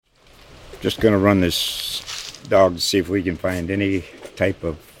Just going to run this dog to see if we can find any type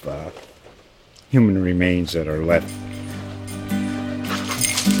of human remains that are left.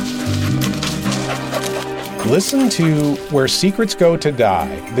 Listen to Where Secrets Go to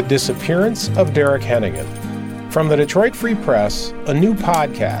Die, The Disappearance of Derek Hennigan. From the Detroit Free Press, a new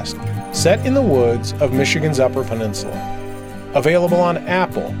podcast set in the woods of Michigan's Upper Peninsula. Available on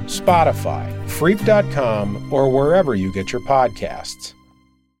Apple, Spotify, Freep.com, or wherever you get your podcasts.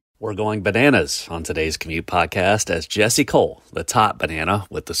 We're going bananas on today's Commute podcast as Jesse Cole, the top banana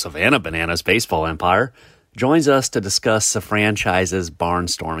with the Savannah Bananas baseball empire, joins us to discuss the franchise's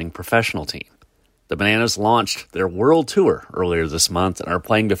barnstorming professional team. The Bananas launched their world tour earlier this month and are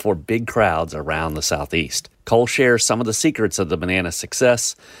playing before big crowds around the Southeast. Cole shares some of the secrets of the Bananas'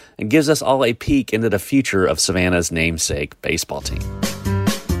 success and gives us all a peek into the future of Savannah's namesake baseball team.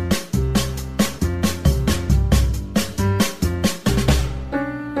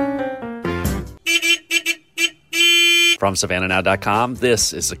 From SavannahNow.com,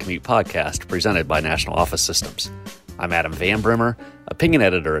 this is the Commute Podcast presented by National Office Systems. I'm Adam Van Brimmer, opinion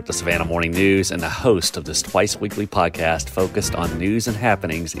editor at the Savannah Morning News and the host of this twice-weekly podcast focused on news and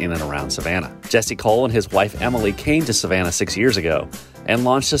happenings in and around Savannah. Jesse Cole and his wife Emily came to Savannah 6 years ago and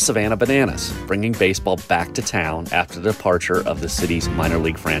launched the Savannah Bananas, bringing baseball back to town after the departure of the city's minor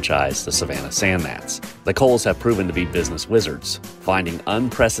league franchise, the Savannah Sandgnats. The Coles have proven to be business wizards, finding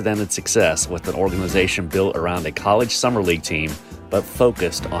unprecedented success with an organization built around a college summer league team but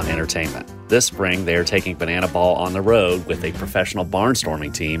focused on entertainment. This spring, they are taking banana ball on the road with a professional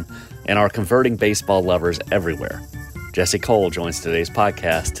barnstorming team and are converting baseball lovers everywhere. Jesse Cole joins today's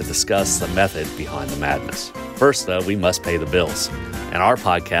podcast to discuss the method behind the madness. First, though, we must pay the bills. And our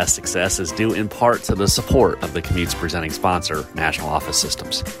podcast success is due in part to the support of the Commute's presenting sponsor, National Office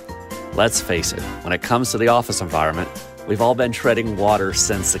Systems. Let's face it, when it comes to the office environment, we've all been treading water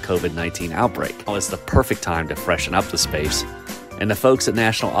since the COVID-19 outbreak. Now is the perfect time to freshen up the space, and the folks at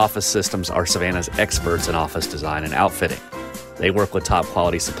National Office Systems are Savannah's experts in office design and outfitting. They work with top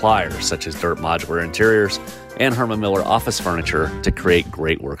quality suppliers such as Dirt Modular Interiors and Herman Miller Office Furniture to create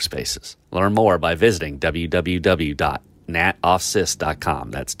great workspaces. Learn more by visiting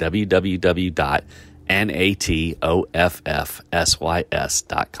www.natoffsys.com. That's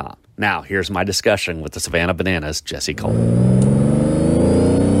www.natoffsys.com. Now, here's my discussion with the Savannah Bananas' Jesse Cole.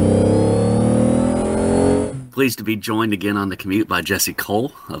 Pleased to be joined again on the Commute by Jesse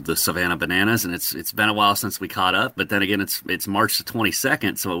Cole of the Savannah Bananas, and it's been a while since we caught up, but then again, it's March the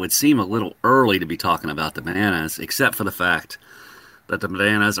 22nd, so it would seem a little early to be talking about the Bananas, except for the fact that the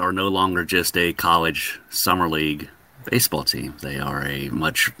Bananas are no longer just a college summer league baseball team. They are a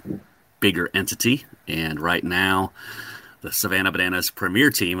much bigger entity, and right now, the Savannah Bananas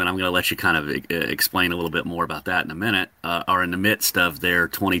premier team, and I'm going to let you kind of explain a little bit more about that in a minute, are in the midst of their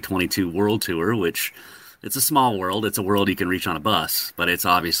 2022 World Tour, which it's a small world. It's a world you can reach on a bus, but it's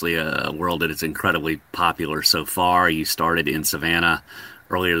obviously a world that is incredibly popular so far. You started in Savannah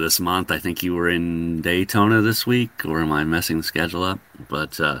earlier this month. I think you were in Daytona this week, or am I messing the schedule up?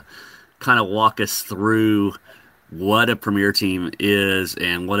 But kind of walk us through what a premier team is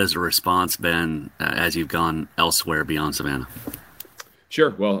and what has the response been as you've gone elsewhere beyond Savannah.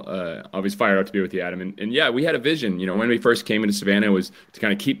 Sure. Well, I was fired up to be with you, Adam. And yeah, we had a vision. You know, when we first came into Savannah, it was to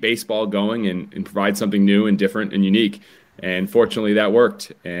kind of keep baseball going and provide something new and different and unique. And fortunately, that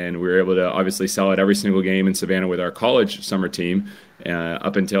worked. And we were able to obviously sell out every single game in Savannah with our college summer team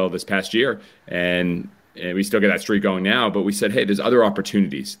up until this past year. And we still get that streak going now. But we said, hey, there's other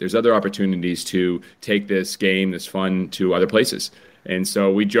opportunities. There's other opportunities to take this game, this fun, to other places. And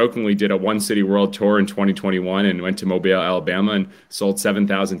so we jokingly did a one-city world tour in 2021 and went to Mobile, Alabama, and sold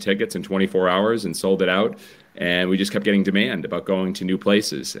 7,000 tickets in 24 hours and sold it out. And we just kept getting demand about going to new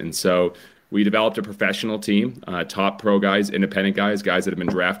places. And so we developed a professional team, top pro guys, independent guys that have been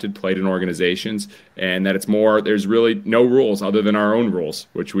drafted, played in organizations, and that it's more, there's really no rules other than our own rules,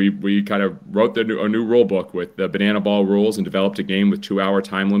 which we kind of wrote a new rule book with the banana ball rules and developed a game with 2-hour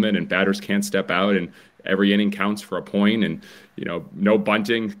time limit, and batters can't step out, and every inning counts for a point, and no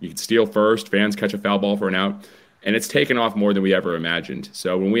bunting. You can steal first. Fans catch a foul ball for an out. And it's taken off more than we ever imagined.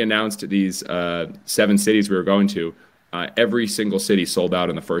 So when we announced these 7 cities we were going to, every single city sold out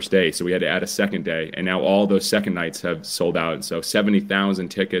on the first day. So we had to add a second day. And now all those second nights have sold out. And so 70,000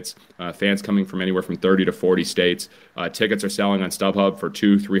 tickets, fans coming from anywhere from 30 to 40 states. Tickets are selling on StubHub for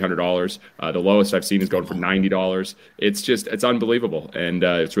 $200-$300. The lowest I've seen is going for $90. It's unbelievable. And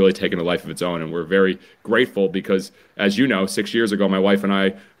it's really taken a life of its own. And we're very grateful because, as you know, 6 years ago, my wife and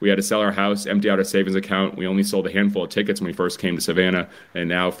I, we had to sell our house, empty out our savings account. We only sold a handful of tickets when we first came to Savannah. And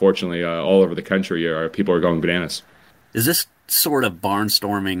now, fortunately, all over the country, people are going bananas. Is this sort of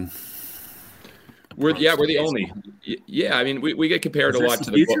barnstorming We're the only. Yeah, I mean, we get compared a lot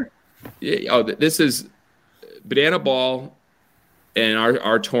to the future. This is banana ball, and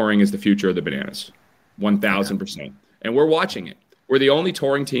our touring is the future of the Bananas, 1,000%. And we're watching it. We're the only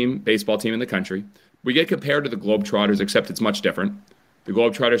touring baseball team in the country. We get compared to the Globetrotters, except it's much different. The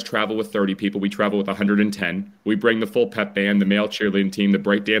Globetrotters travel with 30 people. We travel with 110. We bring the full pep band, the male cheerleading team, the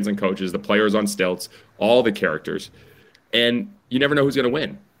breakdancing coaches, the players on stilts, all the characters. And you never know who's going to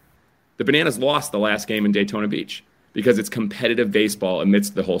win. The Bananas lost the last game in Daytona Beach because it's competitive baseball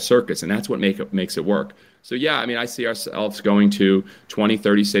amidst the whole circus, and that's what makes it work. So, yeah, I mean, I see ourselves going to 20,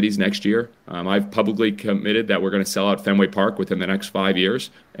 30 cities next year. I've publicly committed that we're going to sell out Fenway Park within the next 5 years,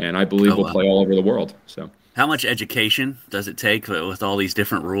 and I believe we'll play all over the world. So, how much education does it take with all these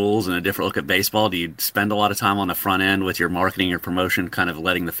different rules and a different look at baseball? Do you spend a lot of time on the front end with your marketing or promotion, kind of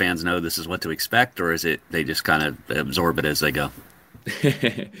letting the fans know this is what to expect, or is it they just kind of absorb it as they go?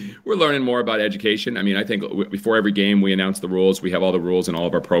 We're learning more about education. I mean, I think before every game we announce the rules. We have all the rules in all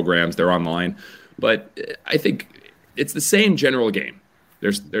of our programs. They're online. But I think it's the same general game.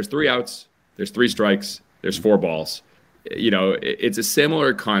 There's 3 outs, there's 3 strikes, there's 4 balls. You know, it's a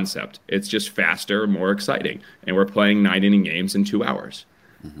similar concept. It's just faster, more exciting. And we're playing 9-inning games in 2 hours.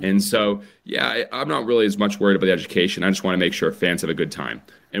 Mm-hmm. And so, yeah, I'm not really as much worried about the education. I just want to make sure fans have a good time.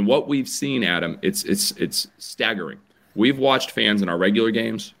 And what we've seen, Adam, it's staggering. We've watched fans in our regular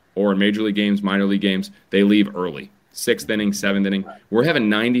games or in major league games, minor league games. They leave early. 6th inning, 7th inning. We're having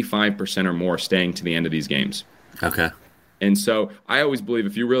 95% or more staying to the end of these games. Okay. And so I always believe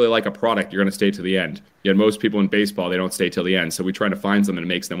if you really like a product, you're going to stay to the end. Yet most people in baseball, they don't stay till the end. So we try to find something that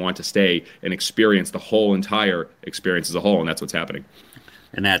makes them want to stay and experience the whole entire experience as a whole, and that's what's happening.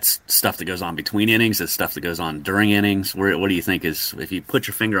 And that's stuff that goes on between innings, that's stuff that goes on during innings. What do you think is, if you put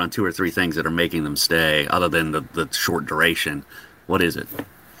your finger on 2 or 3 things that are making them stay, other than the short duration, what is it?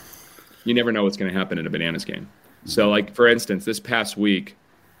 You never know what's going to happen in a Bananas game. So, like, for instance, this past week,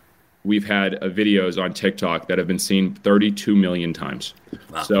 we've had videos on TikTok that have been seen 32 million times.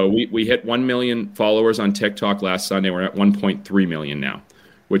 Wow. So we hit 1 million followers on TikTok last Sunday. We're at 1.3 million now,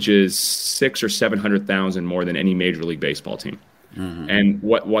 which is 600,000 or 700,000 more than any Major League Baseball team. Mm-hmm. And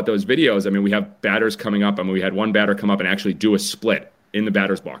what those videos, I mean, we have batters coming up. I mean, we had one batter come up and actually do a split in the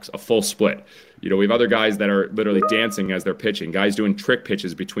batter's box, a full split. You know, we have other guys that are literally dancing as they're pitching, guys doing trick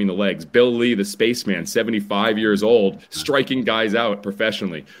pitches between the legs. Bill Lee, the spaceman, 75 years old, striking guys out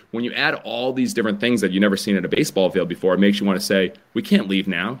professionally. When you add all these different things that you've never seen at a baseball field before, it makes you want to say, we can't leave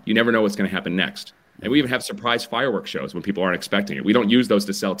now. You never know what's going to happen next. And we even have surprise fireworks shows when people aren't expecting it. We don't use those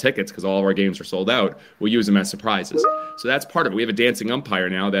to sell tickets because all of our games are sold out. We use them as surprises. So that's part of it. We have a dancing umpire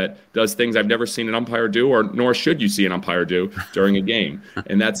now that does things I've never seen an umpire do, or nor should you see an umpire do during a game.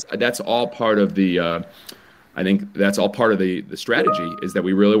 And that's all part of the I think that's all part of the strategy, is that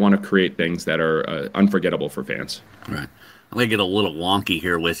we really want to create things that are unforgettable for fans. Right. I'm going to get a little wonky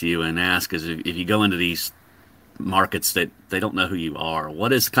here with you and ask, is if you go into these markets that they don't know who you are,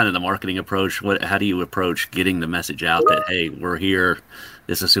 what is kind of the marketing approach? How do you approach getting the message out that, hey, we're here,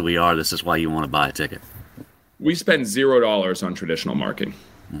 this is who we are, this is why you want to buy a ticket? We spend $0 on traditional marketing.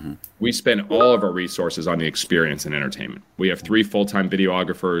 Mm-hmm. We spend all of our resources on the experience and entertainment. We have 3 full-time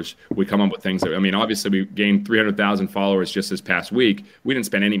videographers. We come up with things that, I mean, obviously we gained 300,000 followers just this past week. We didn't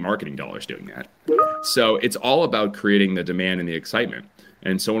spend any marketing dollars doing that. So it's all about creating the demand and the excitement.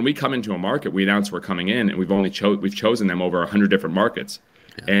 And so when we come into a market, we announce we're coming in, and we've chosen them over 100 different markets,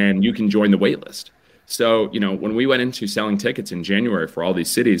 and you can join the wait list. So, you know, when we went into selling tickets in January for all these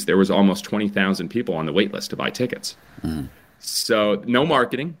cities, there was almost 20,000 people on the wait list to buy tickets. Mm. So no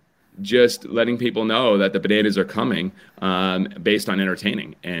marketing, just letting people know that the Bananas are coming based on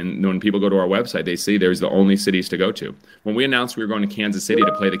entertaining. And when people go to our website, they see there's the only cities to go to. When we announced we were going to Kansas City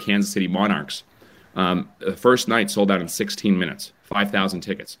to play the Kansas City Monarchs, the first night sold out in 16 minutes, 5,000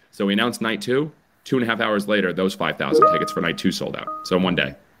 tickets. So we announced night 2, 2.5 hours later, those 5,000 tickets for night 2 sold out. So in one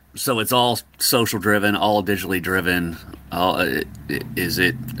day. So it's all social driven, all digitally driven. Is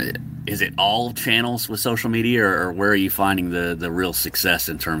it all channels with social media, or where are you finding the real success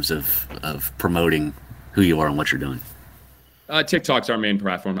in terms of promoting who you are and what you're doing? TikTok's our main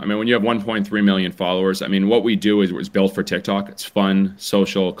platform. I mean, when you have 1.3 million followers, I mean, what we do is built for TikTok. It's fun,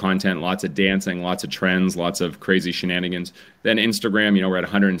 social content, lots of dancing, lots of trends, lots of crazy shenanigans. Then Instagram, you know, we're at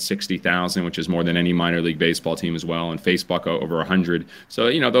 160,000, which is more than any minor league baseball team as well. And Facebook over 100. So,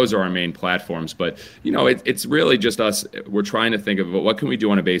 you know, those are our main platforms. But, you know, it's really just us. We're trying to think of what can we do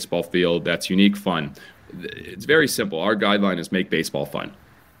on a baseball field that's unique, fun. It's very simple. Our guideline is make baseball fun.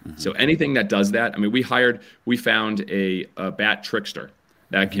 Mm-hmm. So anything that does that, I mean, we found a bat trickster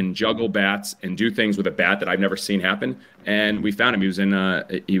that can juggle bats and do things with a bat that I've never seen happen. And we found him.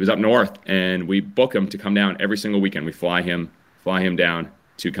 He was up north, and we book him to come down every single weekend. We fly him down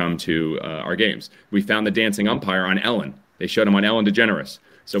to come to our games. We found the dancing umpire on Ellen. They showed him on Ellen DeGeneres.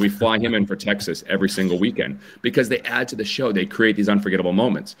 So we fly him in for Texas every single weekend because they add to the show. They create these unforgettable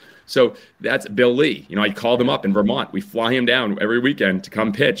moments. So that's Bill Lee. I called him up in Vermont. We fly him down every weekend to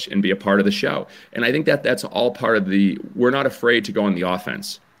come pitch and be a part of the show. And I think that's all part of we're not afraid to go on the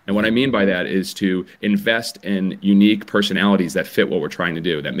offense. And what I mean by that is to invest in unique personalities that fit what we're trying to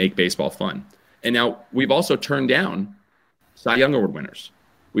do, that make baseball fun. And now we've also turned down Cy Young Award winners.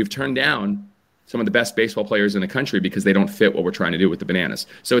 We've turned down some of the best baseball players in the country because they don't fit what we're trying to do with the Bananas.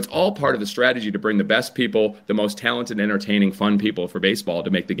 So it's all part of the strategy to bring the best people, the most talented, entertaining, fun people for baseball to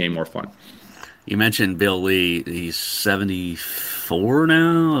make the game more fun. You mentioned Bill Lee. He's 74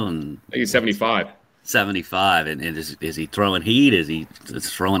 now? I think he's 75. 75. And is he throwing heat? Is he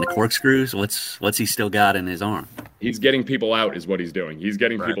throwing the corkscrews? What's he still got in his arm? He's getting people out is what he's doing. He's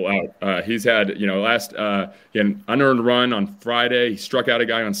getting people out. He's had, he had an unearned run on Friday. He struck out a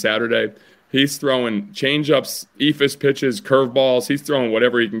guy on Saturday. He's throwing change-ups, eephus pitches, curveballs. He's throwing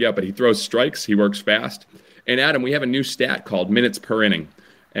whatever he can get, but he throws strikes. He works fast. And Adam, we have a new stat called minutes per inning.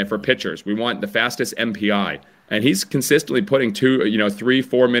 And for pitchers, we want the fastest MPI. And he's consistently putting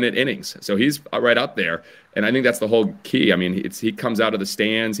 3-4 minute innings. So he's right up there. And I think that's the whole key. I mean, he comes out of the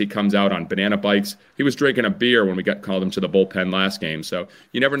stands. He comes out on banana bikes. He was drinking a beer when we called him to the bullpen last game. So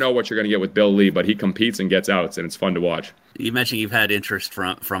you never know what you're going to get with Bill Lee, but he competes and gets outs, and it's fun to watch. You mentioned you've had interest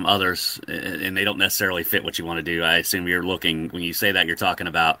from others, and they don't necessarily fit what you want to do. I assume you're looking, when you say that, you're talking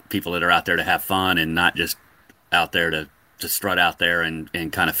about people that are out there to have fun and not just out there to strut out there and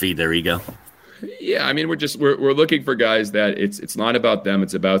kind of feed their ego. Yeah, I mean, we're looking for guys that it's not about them,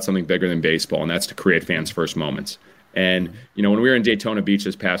 it's about something bigger than baseball, and that's to create fans' first moments. And when we were in Daytona Beach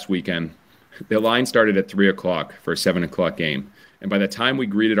this past weekend, the line started at 3:00 for a 7:00 game. And by the time we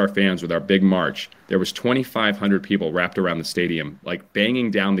greeted our fans with our big march, there was 2,500 people wrapped around the stadium, like banging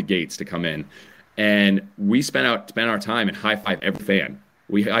down the gates to come in. And we spent our time and high-five every fan.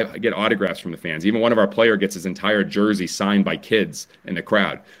 I get autographs from the fans. Even one of our player gets his entire jersey signed by kids in the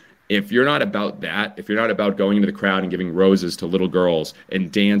crowd. If you're not about that, if you're not about going into the crowd and giving roses to little girls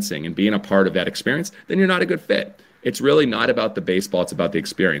and dancing and being a part of that experience, then you're not a good fit. It's really not about the baseball, it's about the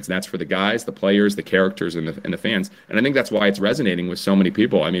experience. And that's for the guys, the players, the characters, and the fans. And I think that's why it's resonating with so many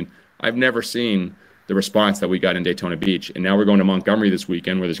people. I mean, I've never seen the response that we got in Daytona Beach. And now we're going to Montgomery this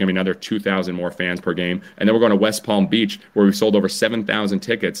weekend, where there's going to be another 2,000 more fans per game. And then we're going to West Palm Beach, where we've sold over 7,000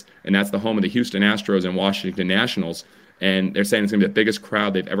 tickets. And that's the home of the Houston Astros and Washington Nationals. And they're saying it's going to be the biggest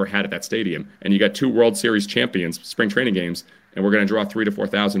crowd they've ever had at that stadium. And you got 2 World Series champions, spring training games, and we're going to draw 3,000 to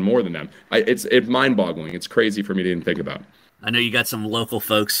 4,000 more than them. It's mind-boggling. It's crazy for me to even think about. I know you got some local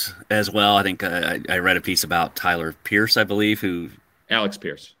folks as well. I think I read a piece about Tyler Pierce, I believe, Alex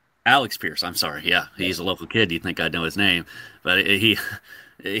Pierce. Alex Pierce, I'm sorry. Yeah, he's a local kid. You'd think I'd know his name. But he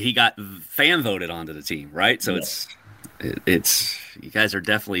got fan voted onto the team, right? So it's you guys are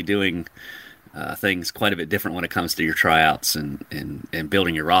definitely doing things quite a bit different when it comes to your tryouts and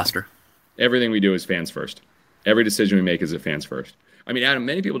building your roster. Everything we do is fans first. Every decision we make is at fans first. I mean, Adam,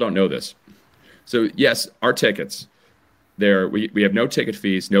 many people don't know this. So yes, our tickets, we have no ticket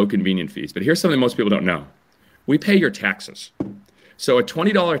fees, no convenient fees. But here's something most people don't know. We pay your taxes. So a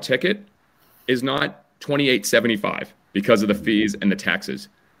 $20 ticket is not $28.75 because of the fees and the taxes.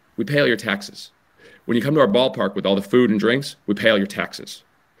 We pay all your taxes. When you come to our ballpark with all the food and drinks, we pay all your taxes.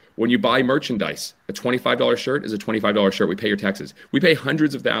 When you buy merchandise, a $25 shirt is a $25 shirt. We pay your taxes. We pay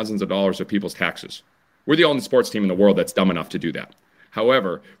hundreds of thousands of dollars of people's taxes. We're the only sports team in the world that's dumb enough to do that.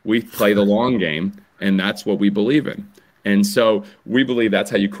 However, we play the long game, and that's what we believe in. And so we believe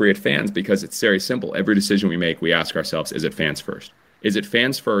that's how you create fans, because it's very simple. Every decision we make, we ask ourselves, is it fans first? Is it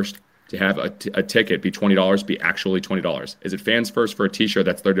fans first to have a ticket be $20, be actually $20? Is it fans first for a T-shirt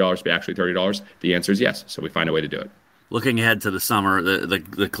that's $30, be actually $30? The answer is yes. So we find a way to do it. Looking ahead to the summer,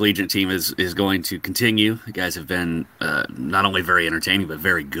 the collegiate team is going to continue. You guys have been not only very entertaining, but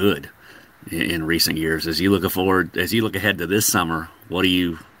very good in recent years. As you look ahead to this summer, what are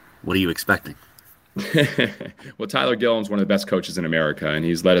you expecting? Well, Tyler Gillum's one of the best coaches in America, and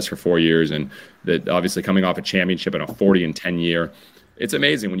he's led us for 4 years, and that obviously coming off a championship and a 40-10 year. It's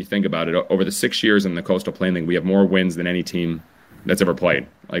amazing when you think about it. Over the 6 years in the Coastal Plain League, we have more wins than any team that's ever played.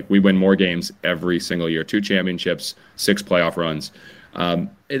 Like, we win more games every single year. 2 championships, 6 playoff runs.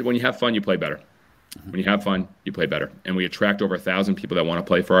 When you have fun, you play better. When you have fun, you play better. And we attract over 1,000 people that want to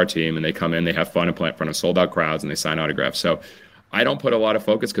play for our team, and they come in, they have fun and play in front of sold-out crowds, and they sign autographs. So I don't put a lot of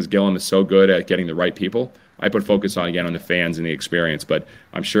focus because Gillum is so good at getting the right people. I put focus on, again, on the fans and the experience. But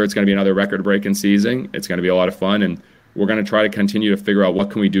I'm sure it's going to be another record-breaking season. It's going to be a lot of fun, and we're going to try to continue to figure out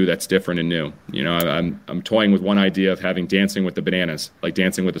what can we do that's different and new. You know, I'm toying with one idea of having Dancing with the Bananas, like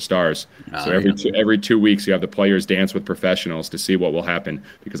Dancing with the Stars. So every 2 weeks you have the players dance with professionals to see what will happen,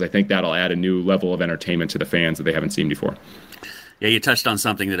 because I think that'll add a new level of entertainment to the fans that they haven't seen before. Yeah, you touched on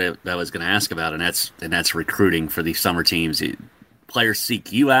something that I was going to ask about, and that's recruiting for these summer teams. Players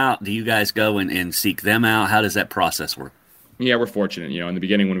seek you out. Do you guys go and seek them out? How does that process work? Yeah, we're fortunate. You know, in the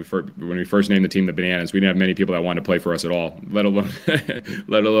beginning, when we first named the team the Bananas, we didn't have many people that wanted to play for us at all, let alone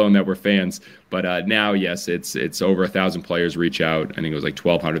that we're fans. But now, yes, it's over 1,000 players reach out. I think it was like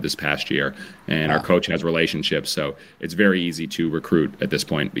 1,200 this past year, and our coach has relationships, so it's very easy to recruit at this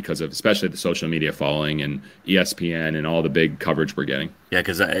point because of especially the social media following and ESPN and all the big coverage we're getting. Yeah,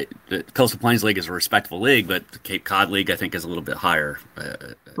 because the Coastal Plains League is a respectable league, but the Cape Cod League, I think, is a little bit higher.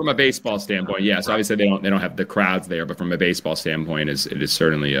 From a baseball standpoint, yes. Right. Obviously, they don't have the crowds there, but from a baseball standpoint, it is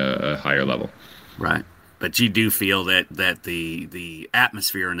certainly a higher level. Right. But you do feel that the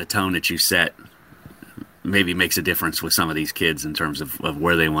atmosphere and the tone that you set maybe makes a difference with some of these kids in terms of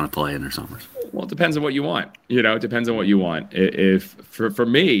where they want to play in their summers. Well, it depends on what you want. You know, it depends on what you want. If for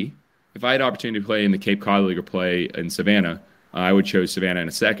me, if I had an opportunity to play in the Cape Cod League or play in Savannah, I would choose Savannah in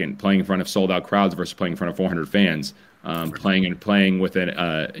a second. Playing in front of sold-out crowds versus playing in front of 400 fans. Playing with an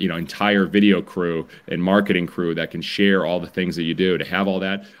entire video crew and marketing crew that can share all the things that you do. To have all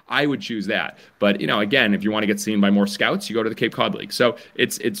that, I would choose that. But again, if you want to get seen by more scouts, you go to the Cape Cod League. So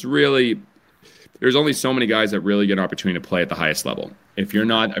it's really, there's only so many guys that really get an opportunity to play at the highest level. If you're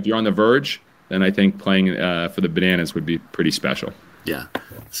on the verge, then I think playing for the Bananas would be pretty special. Yeah,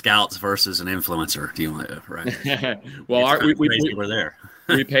 scouts versus an influencer. Do you want right? Well, we're there.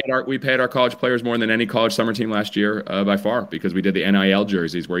 we paid our college players more than any college summer team last year by far, because we did the NIL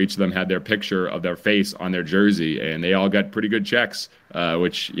jerseys where each of them had their picture of their face on their jersey, and they all got pretty good checks,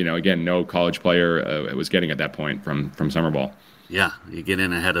 which again, no college player was getting at that point from summer ball. Yeah, you get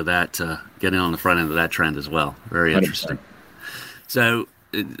in ahead of that, get in on the front end of that trend as well. Very interesting. 100%. So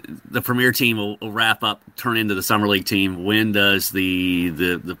the premier team will wrap up, turn into the summer league team. When does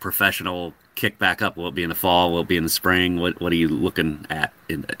the professional kick back up? Will it be in the fall? Will it be in the spring? What are you looking at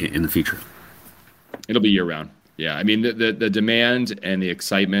in the future? It'll be year round. Yeah, I mean the demand and the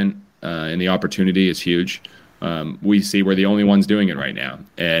excitement and the opportunity is huge. We see we're the only ones doing it right now,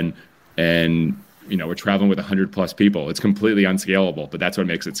 and we're traveling with 100+ people. It's completely unscalable, but that's what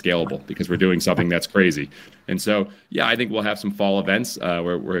makes it scalable, because we're doing something that's crazy. And so, yeah, I think we'll have some fall events.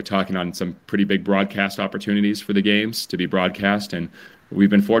 We're talking on some pretty big broadcast opportunities for the games to be broadcast. And we've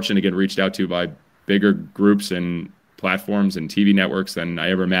been fortunate to get reached out to by bigger groups and platforms and TV networks than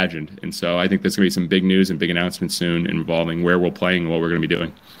I ever imagined. And so I think there's going to be some big news and big announcements soon involving where we're playing and what we're going to be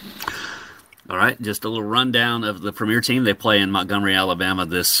doing. All right, just a little rundown of the premier team. They play in Montgomery, Alabama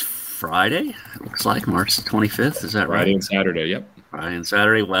this Friday, it looks like March 25th. Is that right? Friday and Saturday, yep. Friday and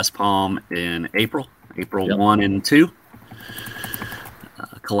Saturday. West Palm in April yep. 1 and 2.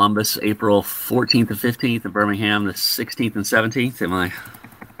 Columbus, April 14th and 15th, and Birmingham, the 16th and 17th. Am I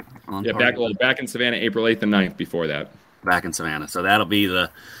on target? Back in Savannah, April 8th and 9th before that. Back in Savannah. So that'll be the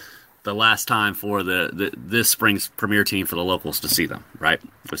last time for this spring's premier team for the locals to see them, right?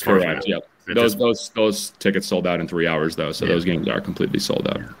 Correct, yep. Those tickets sold out in 3 hours, though, so those games are completely sold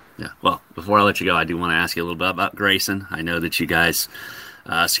out. Yeah. Well, before I let you go, I do want to ask you a little bit about Grayson. I know that you guys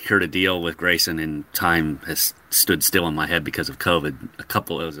secured a deal with Grayson, and time has stood still in my head because of COVID.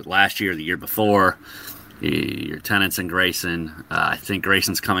 Was it last year, the year before? Your tenants in Grayson. I think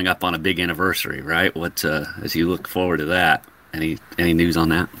Grayson's coming up on a big anniversary, right? What as you look forward to that? Any news on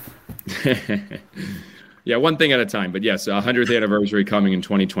that? Yeah, one thing at a time. But yes, 100th anniversary coming in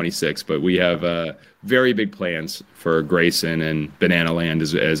 2026. But we have very big plans for Grayson and Banana Land,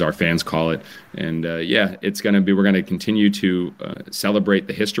 as our fans call it. And it's going to be. We're going to continue to celebrate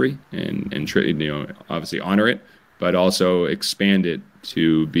the history and obviously honor it, but also expand it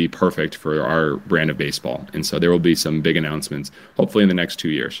to be perfect for our brand of baseball. And so there will be some big announcements, hopefully in the next 2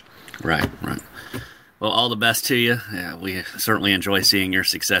 years. Right. Well, all the best to you. Yeah, we certainly enjoy seeing your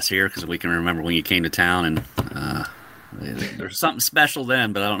success here, because we can remember when you came to town, and there's something special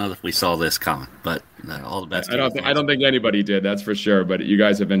then, but I don't know if we saw this coming. But all the best. I don't think anybody did, that's for sure. But you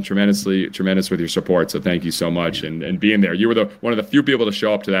guys have been tremendous with your support, so thank you so much. And being there, you were one of the few people to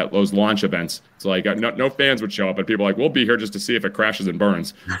show up to those launch events. It's like no fans would show up, but people are like, we'll be here just to see if it crashes and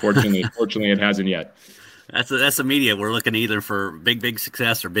burns. Fortunately, it hasn't yet. That's the media. We're looking either for big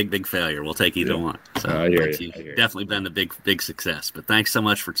success or big failure. We'll take either one. So I hear you've definitely been the big success. But thanks so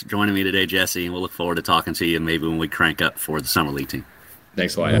much for joining me today, Jesse, and we'll look forward to talking to you maybe when we crank up for the Summer League team.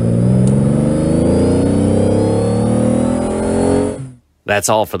 Thanks a lot. That's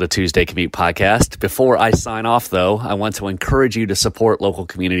all for the Tuesday Commute podcast. Before I sign off, though, I want to encourage you to support local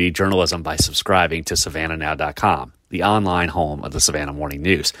community journalism by subscribing to SavannahNow.com, the online home of the Savannah Morning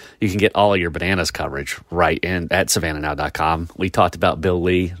News. You can get all of your bananas coverage right in at SavannahNow.com. We talked about Bill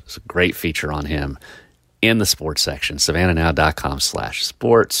Lee. It's a great feature on him in the sports section,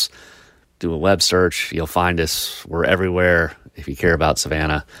 SavannahNow.com/sports. Do a web search. You'll find us. We're everywhere. If you care about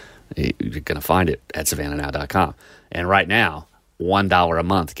Savannah, you're going to find it at SavannahNow.com. And right now, $1 a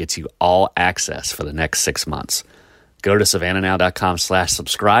month gets you all access for the next 6 months. Go to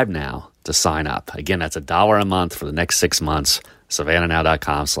SavannahNow.com/subscribe now to sign up. Again, that's $1 a month for the next 6 months.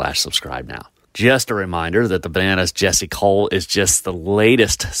 SavannahNow.com/subscribe now. Just a reminder that the Bananas Jesse Cole is just the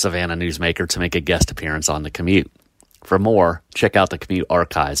latest Savannah newsmaker to make a guest appearance on The Commute. For more, check out the Commute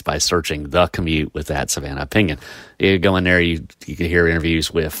archives by searching The Commute with that Savannah opinion. You go in there, you can hear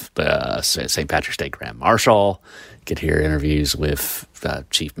interviews with St. Patrick's Day Grand Marshal. You can hear interviews with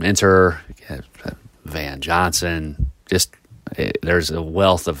Chief Minter, Van Johnson. There's a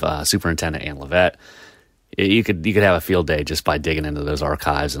wealth of Superintendent Ann Levette. You could have a field day just by digging into those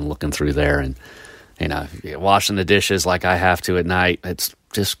archives and looking through there, and washing the dishes like I have to at night. It's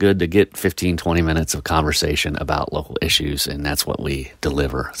just good to get 15-20 minutes of conversation about local issues, and that's what we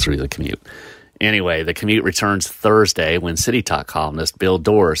deliver through The Commute. Anyway, The Commute returns Thursday when City Talk columnist Bill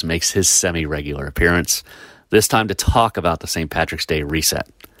Doors makes his semi-regular appearance, this time to talk about the St. Patrick's Day reset.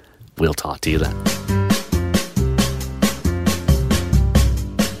 We'll talk to you then.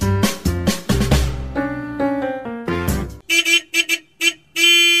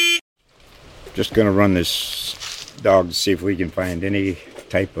 Just going to run this dog to see if we can find any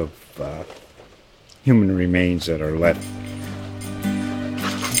type of human remains that are left.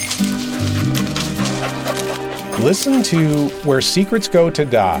 Listen to Where Secrets Go to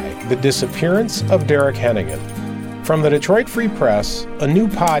Die, The Disappearance of Derek Hennigan. From the Detroit Free Press, a new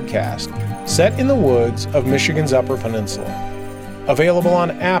podcast set in the woods of Michigan's Upper Peninsula. Available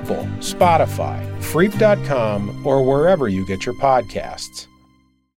on Apple, Spotify, Freep.com, or wherever you get your podcasts.